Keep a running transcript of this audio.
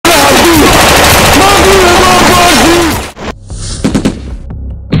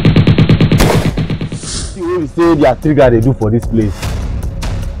say their trigger they do for this place.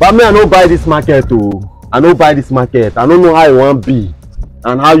 But me, I no buy this market oh. I no buy this market. I don't know how it want be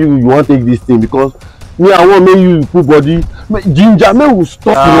and how you want take this thing, because me I want make you put body. Ginger, me will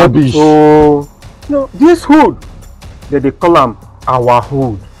stop the rubbish. So no, this hood they call them our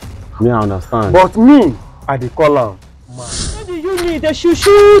hood. Me I understand. But me, I dey call them. What do you need? The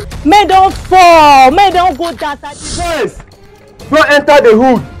shushu, men don't fall, men don't go down. Yes, don't enter the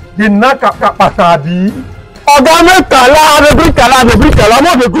hood. The naka patadi. Oga me kala, the bring kala,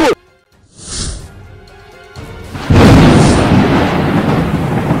 more the go.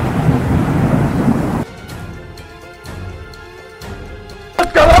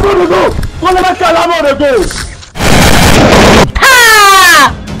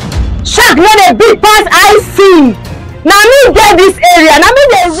 Ha! Shark no dey big pass I see. Na me get this area, na me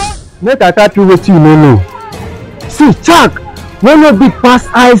dey run. Make I catch you wetin you no know. See, shark wey no big pass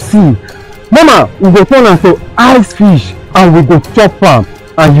ice. Mama, we go turn am to ice fish and we go chop am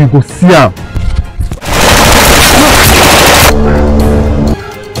and you go see am.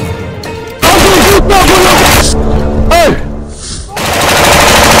 Hey!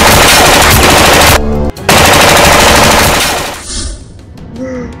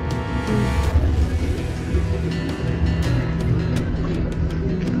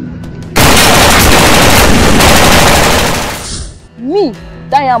 Me,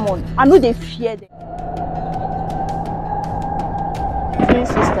 Diamond, I know they fear them. Hey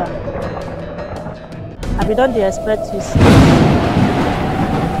sister, I be don dey expect you. You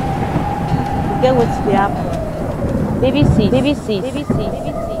get wetin dey happen. Baby sis.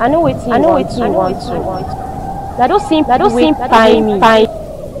 I know wetin you want to. Na those simp pie me.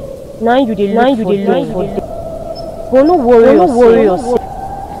 Now you dey look for them. But no worry yourself.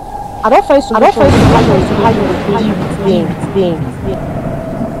 I don't find solution to how you will deal with them.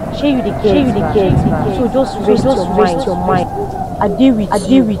 Shey you the get, so just rest your mind. I deal with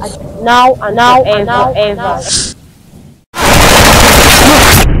now and forever.